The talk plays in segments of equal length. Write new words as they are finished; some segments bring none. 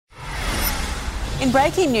In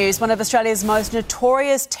breaking news, one of Australia's most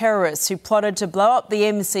notorious terrorists who plotted to blow up the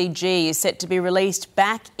MCG is set to be released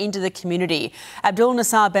back into the community. Abdul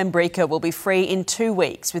Nassar Benbrika will be free in 2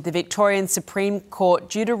 weeks, with the Victorian Supreme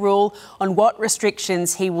Court due to rule on what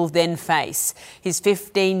restrictions he will then face. His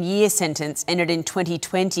 15-year sentence ended in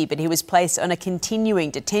 2020, but he was placed on a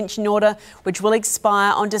continuing detention order which will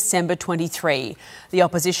expire on December 23. The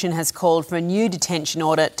opposition has called for a new detention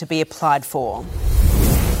order to be applied for.